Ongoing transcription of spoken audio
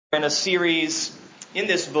In a series in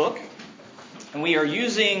this book, and we are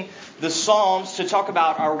using the Psalms to talk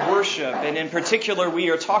about our worship, and in particular we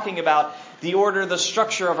are talking about the order, the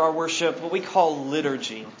structure of our worship, what we call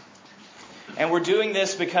liturgy. And we're doing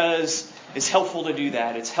this because it's helpful to do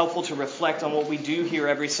that. It's helpful to reflect on what we do here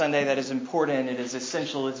every Sunday that is important, it is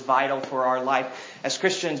essential, it's vital for our life as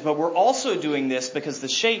Christians. But we're also doing this because the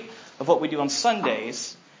shape of what we do on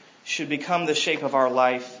Sundays should become the shape of our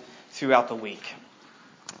life throughout the week.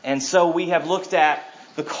 And so we have looked at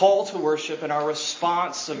the call to worship and our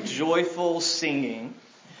response of joyful singing.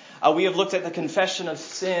 We have looked at the confession of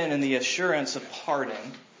sin and the assurance of pardon.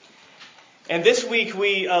 And this week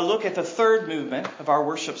we look at the third movement of our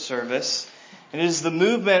worship service. It is the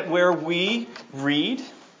movement where we read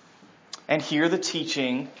and hear the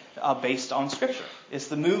teaching based on Scripture. It's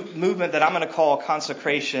the movement that I'm going to call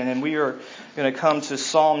consecration, and we are going to come to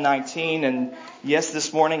Psalm 19. And yes,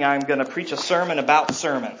 this morning I'm going to preach a sermon about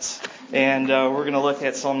sermons, and we're going to look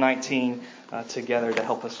at Psalm 19 together to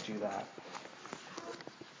help us do that.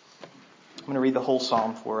 I'm going to read the whole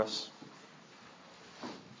psalm for us.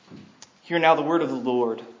 Hear now the word of the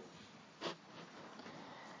Lord.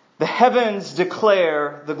 The heavens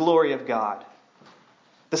declare the glory of God.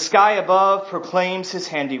 The sky above proclaims His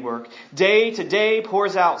handiwork. Day to day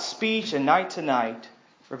pours out speech, and night to night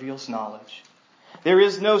reveals knowledge. There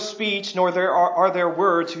is no speech, nor are there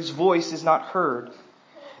words whose voice is not heard.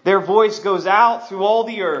 Their voice goes out through all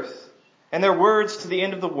the earth, and their words to the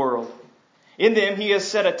end of the world. In them He has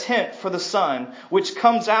set a tent for the sun, which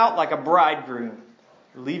comes out like a bridegroom,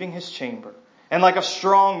 leaving his chamber, and like a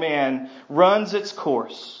strong man runs its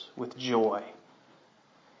course with joy.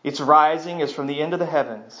 Its rising is from the end of the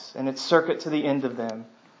heavens, and its circuit to the end of them,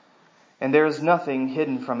 and there is nothing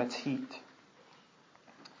hidden from its heat.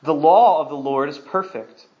 The law of the Lord is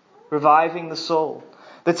perfect, reviving the soul.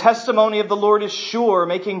 The testimony of the Lord is sure,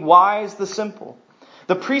 making wise the simple.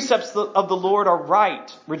 The precepts of the Lord are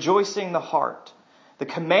right, rejoicing the heart. The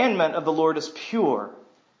commandment of the Lord is pure,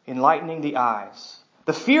 enlightening the eyes.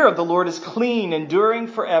 The fear of the Lord is clean, enduring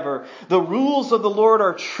forever. The rules of the Lord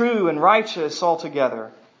are true and righteous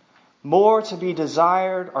altogether. More to be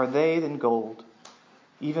desired are they than gold,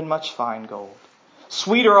 even much fine gold.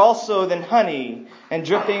 Sweeter also than honey and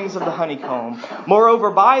drippings of the honeycomb. Moreover,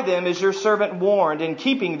 by them is your servant warned. In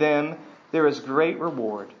keeping them, there is great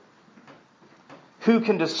reward. Who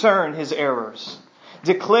can discern his errors?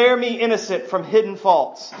 Declare me innocent from hidden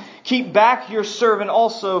faults. Keep back your servant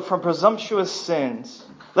also from presumptuous sins.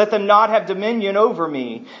 Let them not have dominion over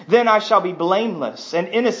me. Then I shall be blameless and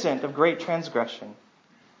innocent of great transgression.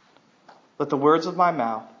 Let the words of my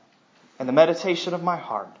mouth and the meditation of my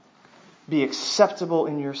heart be acceptable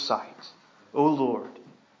in your sight, O Lord,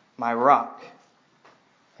 my rock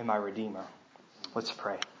and my redeemer. Let's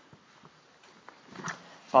pray.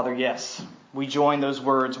 Father, yes, we join those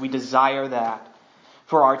words. We desire that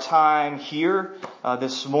for our time here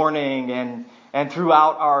this morning and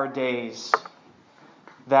throughout our days,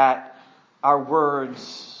 that our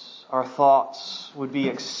words, our thoughts would be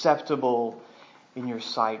acceptable in your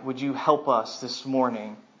sight. Would you help us this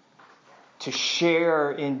morning to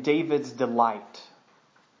share in David's delight,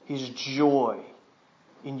 his joy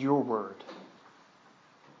in your word?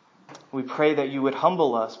 We pray that you would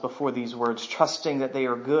humble us before these words, trusting that they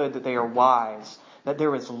are good, that they are wise, that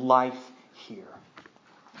there is life here.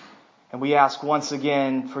 And we ask once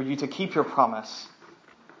again for you to keep your promise,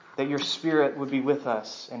 that your Spirit would be with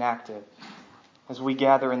us and active as we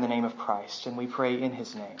gather in the name of Christ. And we pray in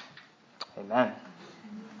His name. Amen.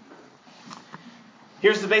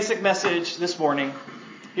 Here's the basic message this morning.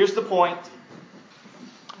 Here's the point.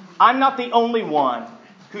 I'm not the only one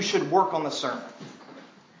who should work on the sermon.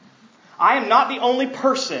 I am not the only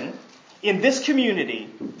person in this community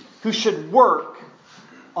who should work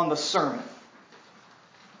on the sermon.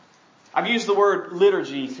 I've used the word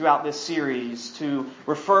liturgy throughout this series to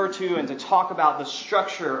refer to and to talk about the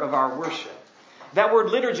structure of our worship. That word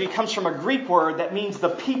liturgy comes from a Greek word that means the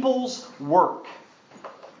people's work.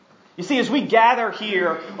 You see, as we gather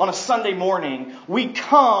here on a Sunday morning, we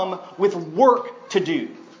come with work to do.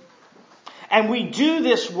 And we do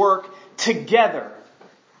this work together.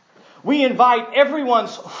 We invite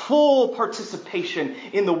everyone's full participation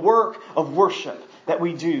in the work of worship that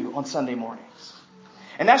we do on Sunday mornings.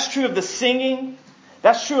 And that's true of the singing,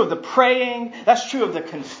 that's true of the praying, that's true of the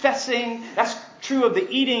confessing, that's true of the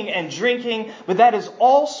eating and drinking, but that is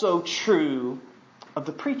also true of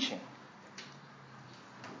the preaching.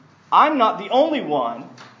 I'm not the only one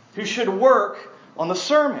who should work on the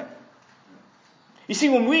sermon. You see,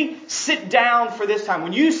 when we sit down for this time,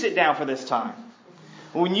 when you sit down for this time,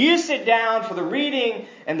 When you sit down for the reading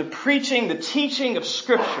and the preaching, the teaching of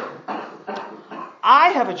Scripture, I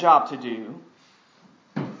have a job to do,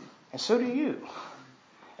 and so do you.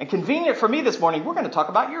 And convenient for me this morning, we're going to talk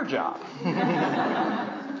about your job.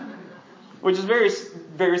 Which is very,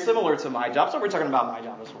 very similar to my job, so we're talking about my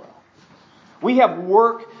job as well. We have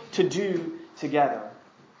work to do together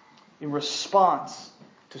in response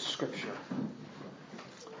to Scripture.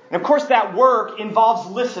 And of course, that work involves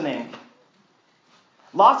listening.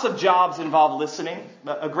 Lots of jobs involve listening.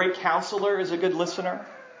 A great counselor is a good listener.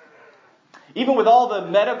 Even with all the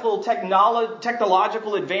medical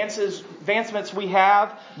technological advancements we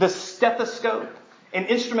have, the stethoscope, an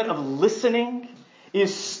instrument of listening,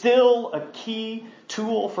 is still a key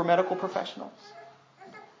tool for medical professionals.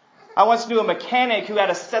 I once knew a mechanic who had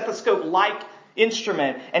a stethoscope-like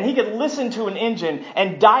instrument, and he could listen to an engine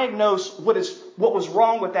and diagnose what was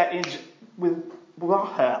wrong with that engine.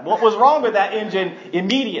 What was wrong with that engine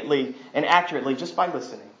immediately and accurately just by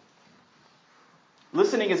listening.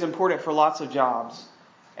 Listening is important for lots of jobs,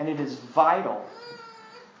 and it is vital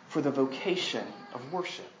for the vocation of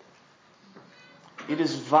worship. It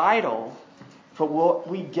is vital for what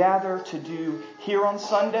we gather to do here on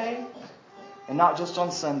Sunday, and not just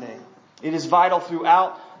on Sunday. It is vital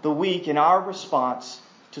throughout the week in our response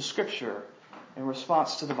to Scripture, in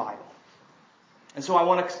response to the Bible. And so I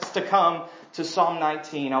want us to come to Psalm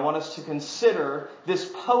 19. I want us to consider this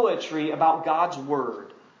poetry about God's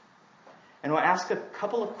Word. And we'll ask a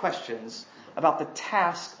couple of questions about the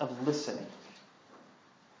task of listening.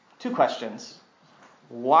 2 questions.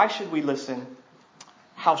 Why should we listen?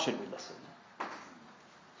 How should we listen?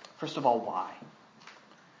 First of all, why?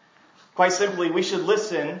 Quite simply, we should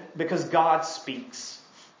listen because God speaks.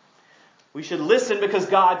 We should listen because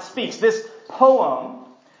God speaks. This poem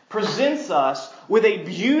presents us with a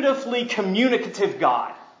beautifully communicative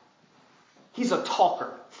God. He's a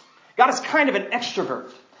talker. God is kind of an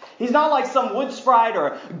extrovert. He's not like some wood sprite or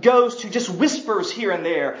a ghost who just whispers here and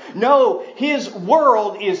there. No, his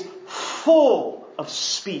world is full of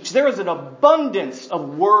speech. There is an abundance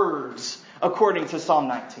of words according to Psalm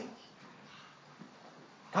 19.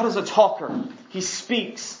 God is a talker. He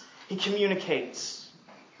speaks. He communicates.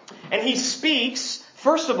 And he speaks,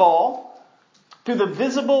 first of all, through the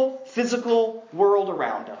visible, physical world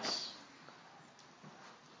around us.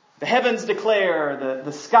 The heavens declare,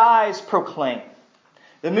 the skies proclaim.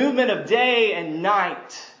 The movement of day and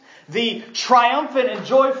night, the triumphant and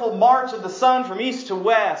joyful march of the sun from east to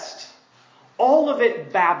west, all of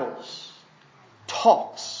it babbles,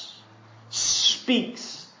 talks,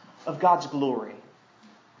 speaks of God's glory.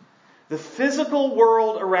 The physical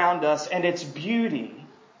world around us and its beauty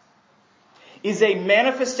is a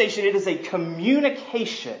manifestation, it is a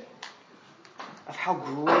communication of how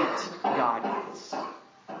great God is.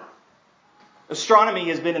 Astronomy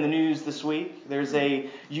has been in the news this week. There's a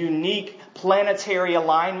unique planetary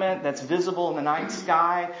alignment that's visible in the night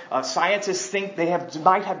sky. Scientists think they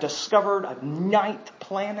might have discovered a 9th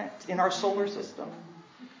planet in our solar system.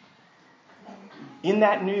 In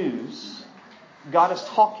that news, God is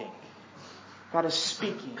talking. God is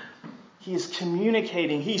speaking. He is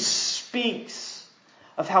communicating. He speaks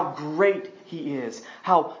of how great He is,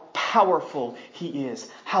 how powerful He is,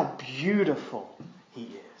 how beautiful He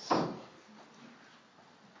is.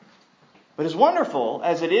 But as wonderful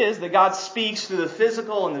as it is that God speaks through the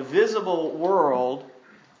physical and the visible world,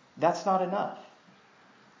 that's not enough.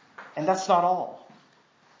 And that's not all.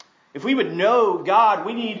 If we would know God,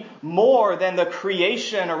 we need more than the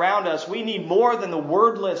creation around us. We need more than the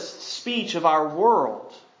wordless speech of our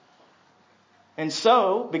world. And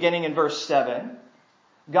so, beginning in verse 7,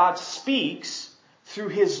 God speaks through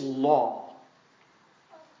His law.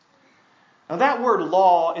 Now that word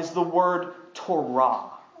law is the word Torah.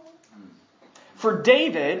 For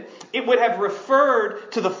David, it would have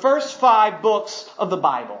referred to the first 5 books of the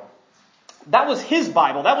Bible. That was his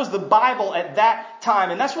Bible. That was the Bible at that time.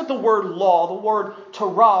 And that's what the word law, the word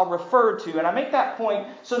Torah, referred to. And I make that point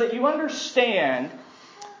so that you understand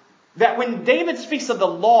that when David speaks of the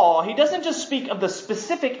law, he doesn't just speak of the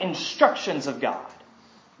specific instructions of God.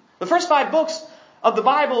 The first 5 books of the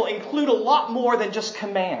Bible include a lot more than just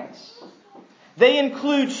commands. They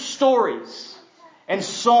include stories and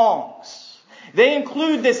songs. They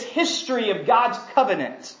include this history of God's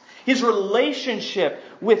covenant, His relationship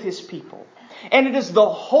with His people. And it is the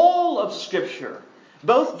whole of Scripture,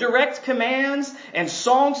 both direct commands and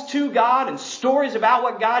songs to God and stories about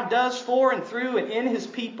what God does for and through and in His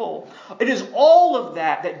people. It is all of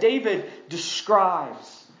that that David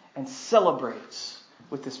describes and celebrates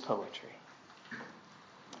with this poetry.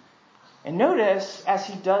 And notice, as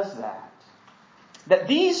he does that, that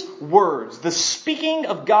these words, the speaking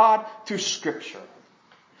of God through Scripture,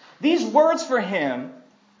 these words for him,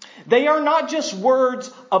 they are not just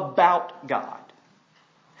words about God.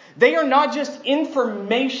 They are not just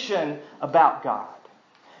information about God.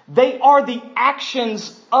 They are the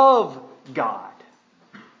actions of God.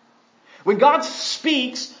 When God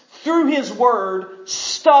speaks through His Word,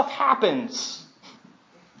 stuff happens.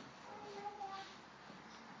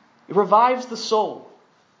 It revives the soul,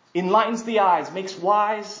 enlightens the eyes, makes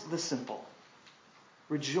wise the simple,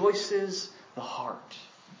 rejoices the heart.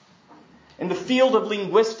 In the field of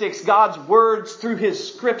linguistics, God's words through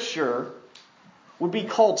His Scripture would be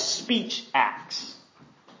called speech acts.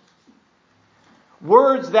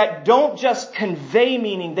 Words that don't just convey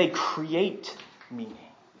meaning, they create meaning.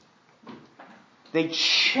 They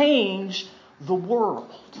change the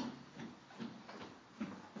world.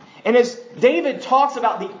 And as David talks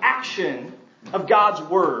about the action of God's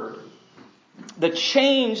Word, the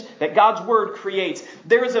change that God's Word creates,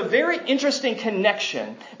 there is a very interesting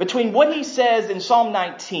connection between what he says in Psalm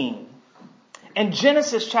 19 and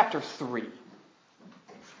Genesis chapter 3.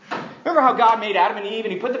 Remember how God made Adam and Eve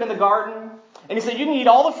and He put them in the garden? And He said, you can eat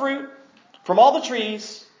all the fruit from all the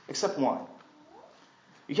trees except one.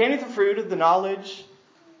 You can't eat the fruit of the knowledge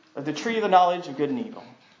of the tree of the knowledge of good and evil.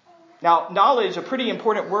 Now, knowledge, a pretty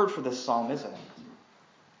important word for this psalm, isn't it?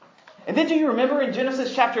 And then do you remember in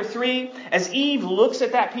Genesis chapter 3, as Eve looks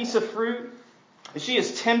at that piece of fruit, as she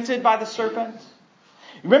is tempted by the serpent,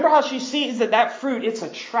 remember how she sees that fruit, it's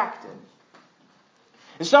attractive.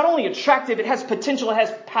 It's not only attractive, it has potential, it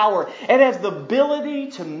has power. It has the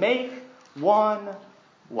ability to make one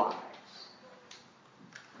wise.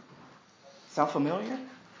 Sound familiar?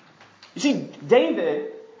 You see,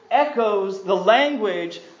 David echoes the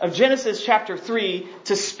language of Genesis chapter 3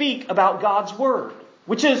 to speak about God's Word,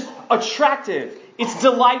 which is attractive. It's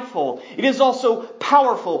delightful. It is also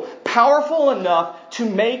powerful. Powerful enough to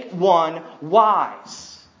make one wise.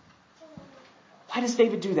 Why does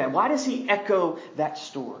David do that? Why does he echo that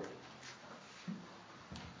story?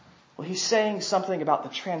 Well, he's saying something about the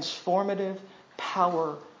transformative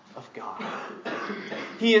power of God.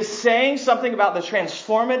 He is saying something about the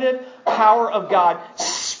transformative power of God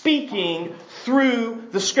speaking through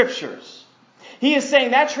the Scriptures. He is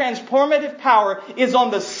saying that transformative power is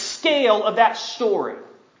on the scale of that story.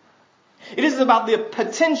 It is about the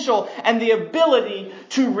potential and the ability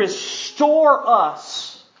to restore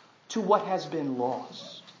us to what has been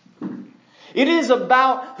lost. It is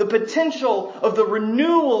about the potential of the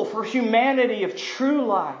renewal for humanity of true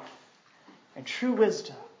life and true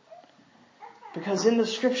wisdom. Because in the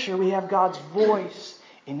Scripture we have God's voice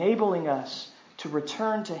enabling us to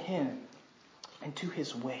return to Him and to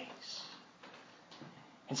His ways.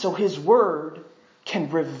 And so His Word can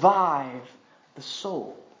revive the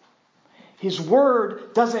soul. His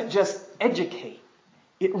Word doesn't just educate,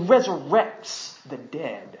 it resurrects the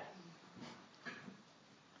dead.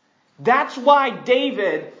 That's why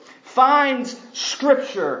David finds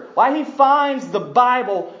Scripture, why he finds the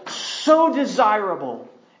Bible so desirable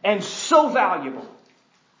and so valuable.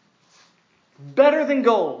 Better than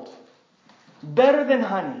gold. Better than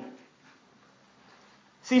honey.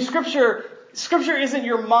 See, Scripture isn't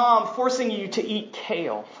your mom forcing you to eat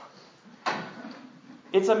kale.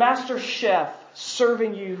 It's a master chef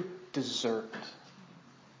serving you dessert.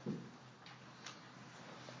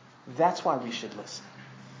 That's why we should listen.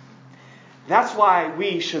 That's why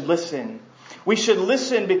we should listen. We should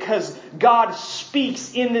listen because God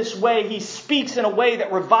speaks in this way. He speaks in a way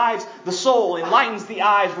that revives the soul, enlightens the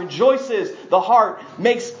eyes, rejoices the heart,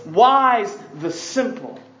 makes wise the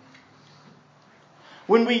simple.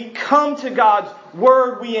 When we come to God's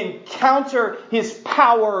Word, we encounter His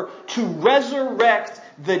power to resurrect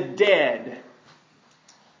the dead.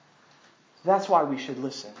 That's why we should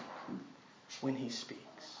listen when He speaks.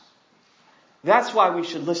 That's why we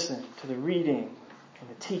should listen to the reading and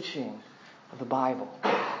the teaching of the Bible.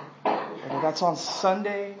 Whether that's on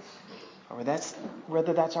Sunday or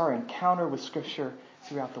whether that's our encounter with Scripture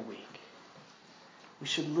throughout the week. We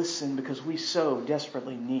should listen because we so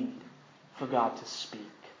desperately need for God to speak.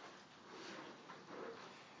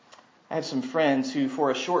 I had some friends who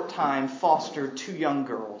for a short time fostered 2 young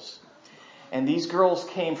girls. And these girls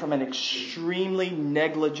came from an extremely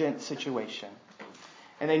negligent situation.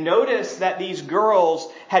 And they noticed that these girls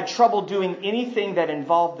had trouble doing anything that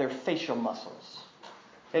involved their facial muscles.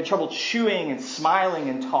 They had trouble chewing and smiling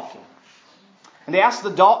and talking. And they asked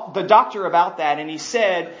the doctor about that, and he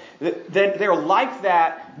said that they're like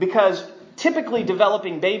that because typically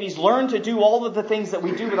developing babies learn to do all of the things that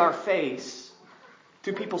we do with our face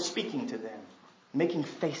through people speaking to them, making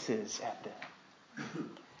faces at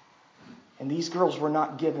them. And these girls were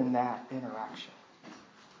not given that interaction.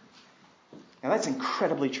 Now that's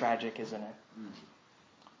incredibly tragic, isn't it?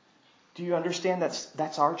 Do you understand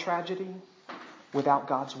that's our tragedy? Without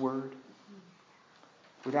God's word?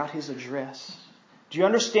 Without his address? Do you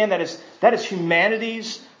understand that is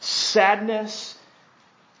humanity's sadness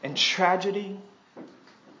and tragedy?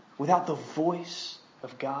 Without the voice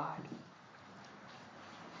of God?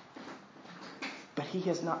 But he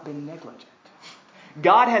has not been negligent.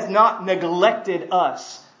 God has not neglected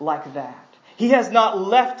us like that. He has not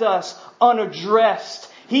left us unaddressed.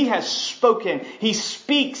 He has spoken. He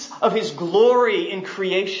speaks of his glory in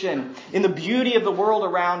creation, in the beauty of the world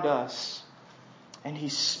around us. And he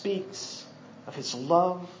speaks of his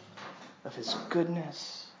love, of his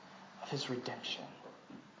goodness, of his redemption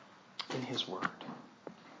in his word.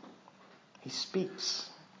 He speaks.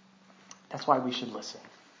 That's why we should listen.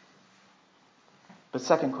 But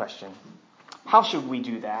second question, how should we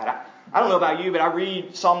do that? I don't know about you, but I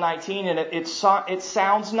read Psalm 19 and it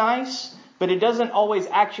sounds nice, but it doesn't always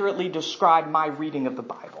accurately describe my reading of the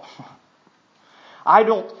Bible. I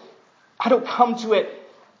don't come to it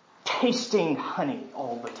tasting honey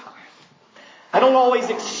all the time. I don't always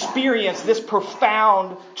experience this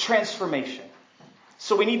profound transformation.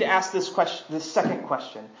 So we need to ask this second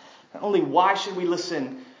question. Not only why should we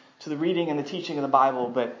listen to the reading and the teaching of the Bible,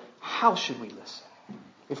 but how should we listen?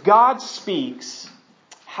 If God speaks,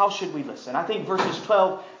 how should we listen? I think verses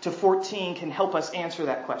 12 to 14 can help us answer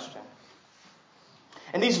that question.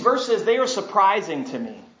 And these verses, they are surprising to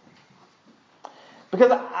me.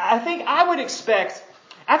 Because I think I would expect,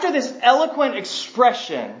 after this eloquent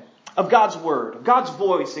expression of God's word, of God's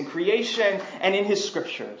voice in creation and in his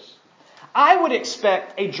scriptures, I would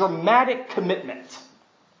expect a dramatic commitment.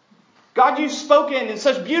 God, you've spoken in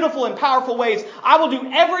such beautiful and powerful ways. I will do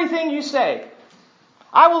everything you say.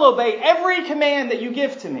 I will obey every command that you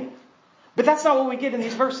give to me. But that's not what we get in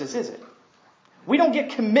these verses, is it? We don't get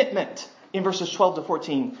commitment in verses 12 to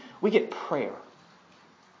 14. We get prayer.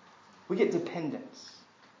 We get dependence.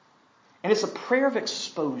 And it's a prayer of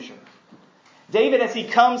exposure. David, as he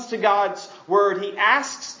comes to God's word, he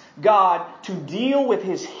asks God to deal with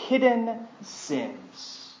his hidden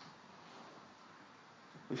sins.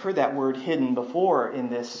 We've heard that word hidden before in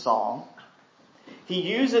this psalm. He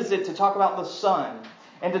uses it to talk about the sun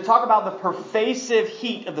and to talk about the pervasive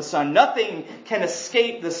heat of the sun. Nothing can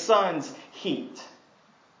escape the sun's heat.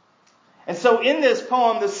 And so in this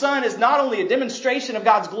poem, the sun is not only a demonstration of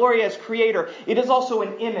God's glory as creator, it is also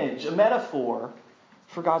an image, a metaphor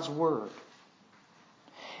for God's word.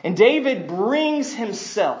 And David brings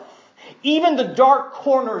himself, even the dark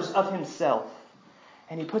corners of himself,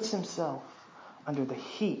 and he puts himself under the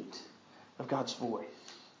heat of God's voice.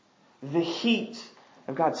 The heat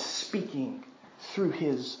of God speaking through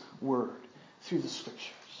his word, through the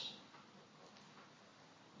scriptures.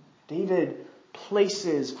 David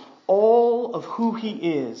places all of who he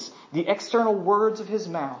is, the external words of his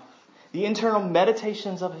mouth, the internal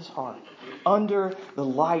meditations of his heart, under the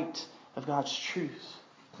light of God's truth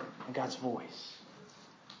and God's voice.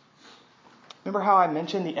 Remember how I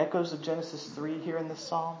mentioned the echoes of Genesis 3 here in this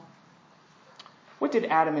psalm? What did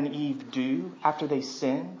Adam and Eve do after they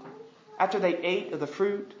sinned? After they ate of the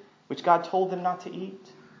fruit which God told them not to eat?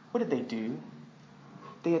 What did they do?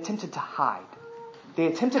 They attempted to hide. They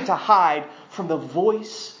attempted to hide from the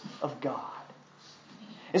voice of God.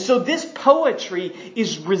 And so this poetry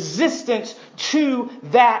is resistance to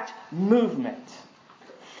that movement.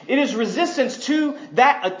 It is resistance to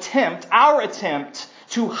that attempt, our attempt,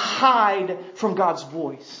 to hide from God's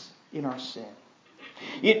voice in our sin.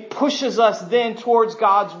 It pushes us then towards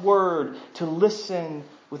God's word to listen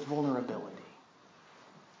with vulnerability.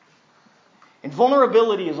 And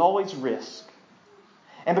vulnerability is always risk.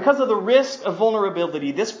 And because of the risk of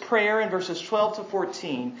vulnerability, this prayer in verses 12 to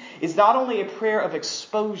 14 is not only a prayer of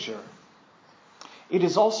exposure, it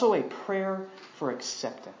is also a prayer for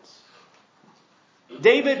acceptance.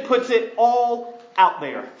 David puts it all out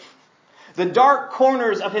there. The dark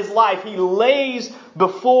corners of his life he lays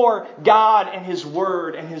before God and his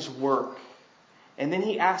word and his work. And then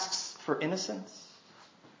he asks for innocence,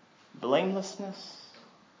 blamelessness,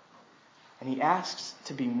 and he asks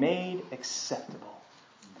to be made acceptable,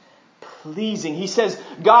 pleasing. He says,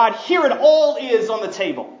 God, here it all is on the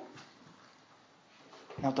table.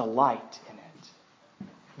 Now delight in it.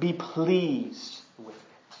 Be pleased with it.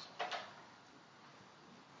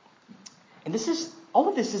 And all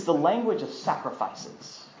of this is the language of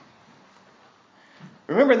sacrifices.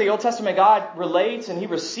 Remember in the Old Testament, God relates and he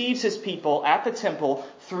receives his people at the temple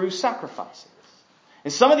through sacrifices.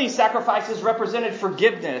 And some of these sacrifices represented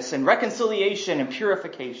forgiveness and reconciliation and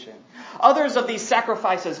purification. Others of these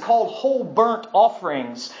sacrifices, called whole burnt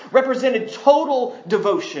offerings, represented total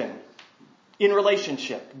devotion in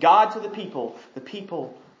relationship. God to the people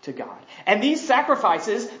to God. And these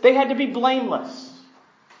sacrifices, they had to be blameless.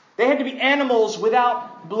 They had to be animals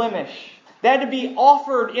without blemish. They had to be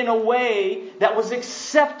offered in a way that was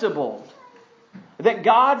acceptable, that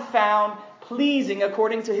God found pleasing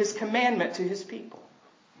according to His commandment to His people.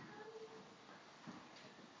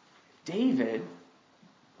 David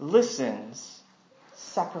listens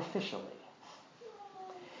sacrificially.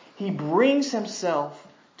 He brings himself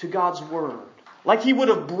to God's word, like he would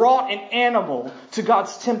have brought an animal to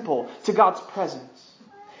God's temple, to God's presence.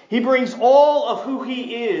 He brings all of who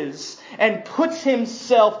he is and puts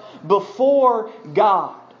himself before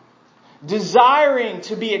God, desiring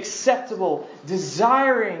to be acceptable,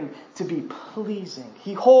 desiring to be pleasing.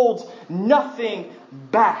 He holds nothing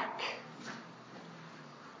back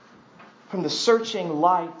from the searching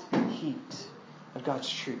light and heat of God's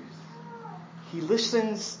truth. He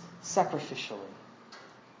listens sacrificially.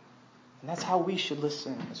 And that's how we should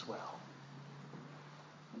listen as well.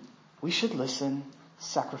 We should listen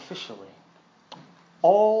sacrificially.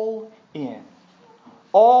 All in.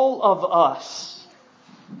 All of us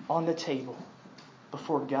on the table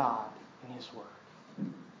before God and His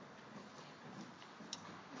Word.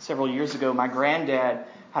 Several years ago, my granddad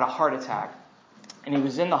had a heart attack. And he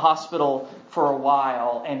was in the hospital for a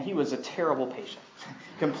while, and he was a terrible patient.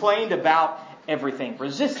 Complained about everything,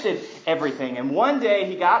 resisted everything. And one day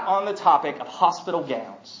he got on the topic of hospital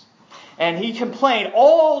gowns. And he complained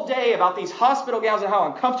all day about these hospital gowns and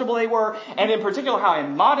how uncomfortable they were, and in particular how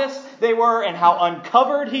immodest they were, and how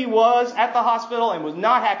uncovered he was at the hospital and was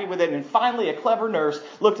not happy with it. And finally a clever nurse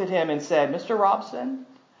looked at him and said, "Mr. Robson,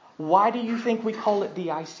 why do you think we call it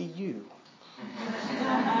the ICU?"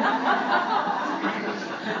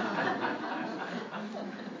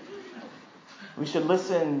 We should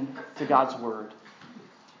listen to God's Word.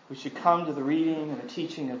 We should come to the reading and the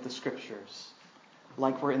teaching of the Scriptures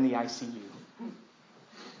like we're in the ICU.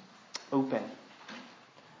 Open.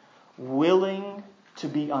 Willing to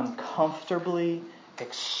be uncomfortably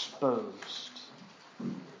exposed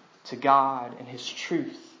to God and His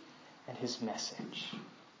truth and His message.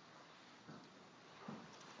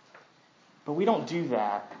 But we don't do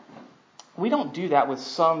that. We don't do that with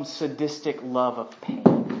some sadistic love of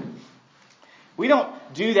pain. We don't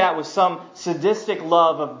do that with some sadistic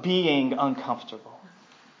love of being uncomfortable.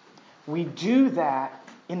 We do that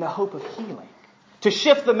in the hope of healing. To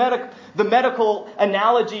shift the medical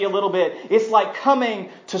analogy a little bit, it's like coming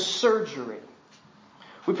to surgery.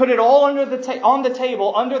 We put it all on the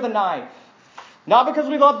table, under the knife. Not because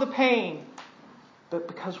we love the pain, but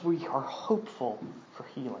because we are hopeful for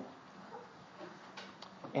healing.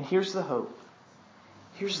 And here's the hope.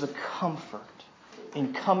 Here's the comfort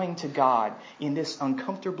in coming to God in this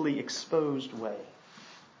uncomfortably exposed way.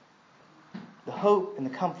 The hope and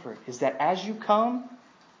the comfort is that as you come,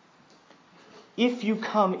 if you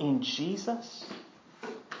come in Jesus,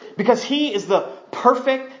 because He is the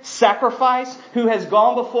perfect sacrifice who has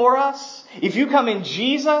gone before us, if you come in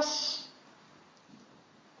Jesus,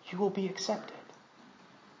 you will be accepted.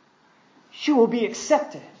 You will be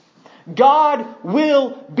accepted. God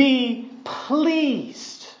will be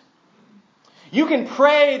pleased. You can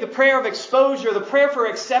pray the prayer of exposure, the prayer for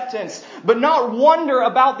acceptance, but not wonder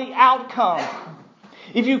about the outcome.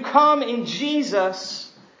 If you come in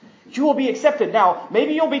Jesus, you will be accepted. Now,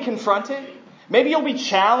 maybe you'll be confronted. Maybe you'll be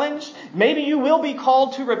challenged. Maybe you will be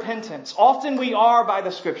called to repentance. Often we are by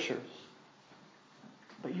the Scriptures.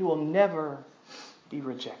 But you will never be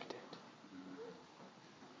rejected.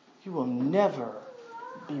 You will never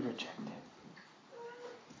be rejected.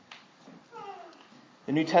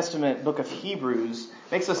 The New Testament book of Hebrews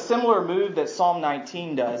makes a similar move that Psalm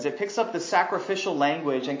 19 does. It picks up the sacrificial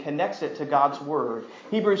language and connects it to God's Word.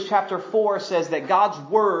 Hebrews chapter 4 says that God's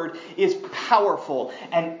Word is powerful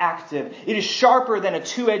and active. It is sharper than a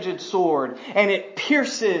two-edged sword, and it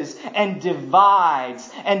pierces and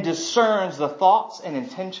divides and discerns the thoughts and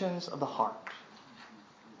intentions of the heart.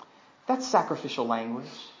 That's sacrificial language.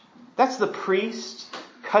 That's the priest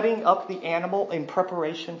cutting up the animal in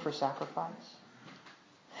preparation for sacrifice.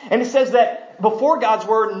 And it says that before God's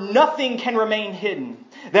Word, nothing can remain hidden.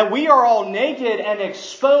 That we are all naked and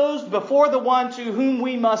exposed before the one to whom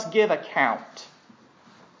we must give account.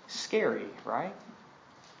 Scary, right?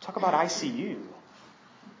 Talk about ICU.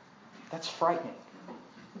 That's frightening.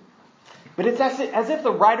 But it's as if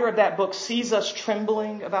the writer of that book sees us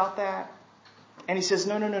trembling about that. And he says,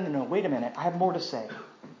 no, wait a minute. I have more to say.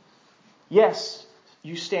 Yes,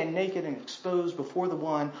 you stand naked and exposed before the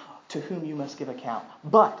one to whom you must give account.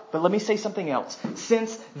 But let me say something else.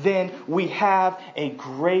 Since then, we have a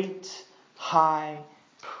great high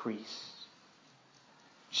priest,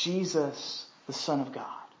 Jesus, the Son of God,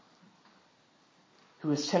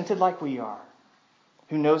 who is tempted like we are,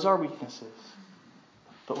 who knows our weaknesses,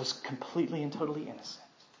 but was completely and totally innocent,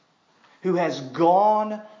 who has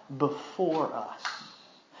gone before us.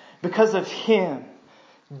 Because of him,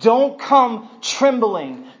 don't come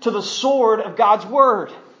trembling to the sword of God's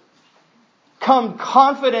word. Come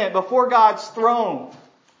confident before God's throne.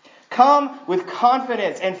 Come with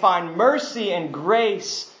confidence and find mercy and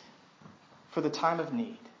grace for the time of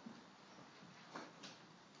need.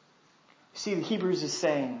 You see, the Hebrews is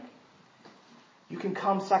saying, you can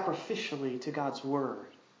come sacrificially to God's word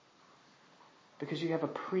because you have a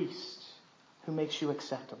priest who makes you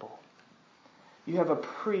acceptable. You have a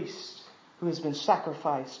priest who has been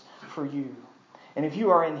sacrificed for you. And if you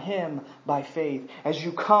are in him by faith, as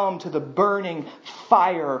you come to the burning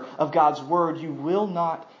fire of God's word, you will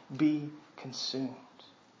not be consumed.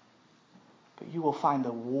 But you will find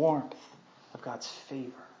the warmth of God's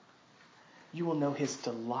favor. You will know his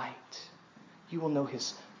delight. You will know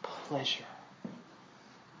his pleasure.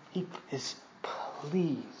 He is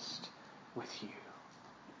pleased with you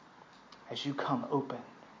as you come open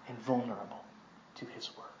and vulnerable to his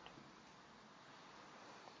word.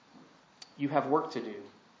 You have work to do.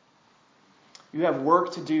 You have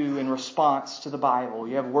work to do in response to the Bible.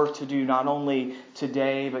 You have work to do not only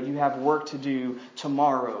today, but you have work to do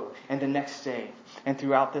tomorrow and the next day and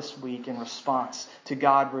throughout this week in response to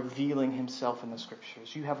God revealing himself in the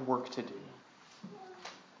Scriptures. You have work to do.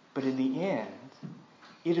 But in the end,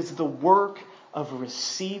 it is the work of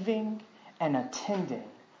receiving and attending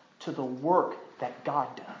to the work that God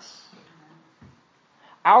does.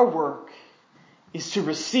 Our work is to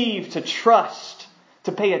receive, to trust,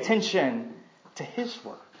 to pay attention to his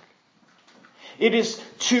work. It is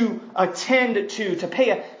to attend to pay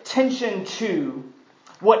attention to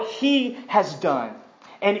what he has done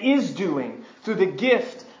and is doing through the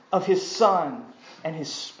gift of his Son and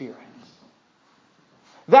his Spirit.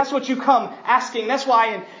 That's what you come asking. That's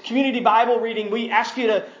why in community Bible reading, we ask you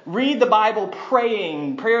to read the Bible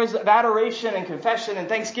praying, prayers of adoration and confession and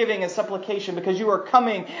thanksgiving and supplication, because you are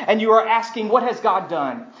coming and you are asking, what has God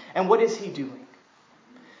done? And what is he doing?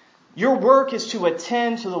 Your work is to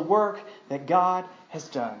attend to the work that God has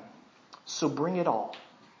done. So bring it all.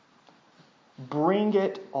 Bring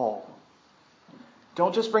it all.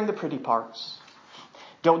 Don't just bring the pretty parts.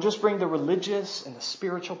 Don't just bring the religious and the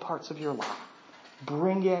spiritual parts of your life.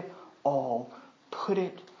 Bring it all. Put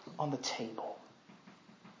it on the table.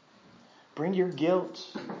 Bring your guilt.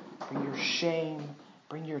 Bring your shame.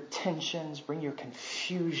 Bring your tensions. Bring your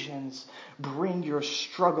confusions. Bring your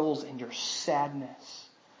struggles and your sadness.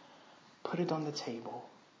 Put it on the table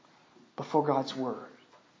before God's word.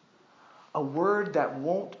 A word that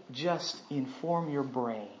won't just inform your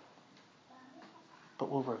brain,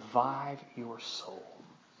 but will revive your soul.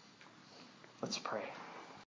 Let's pray.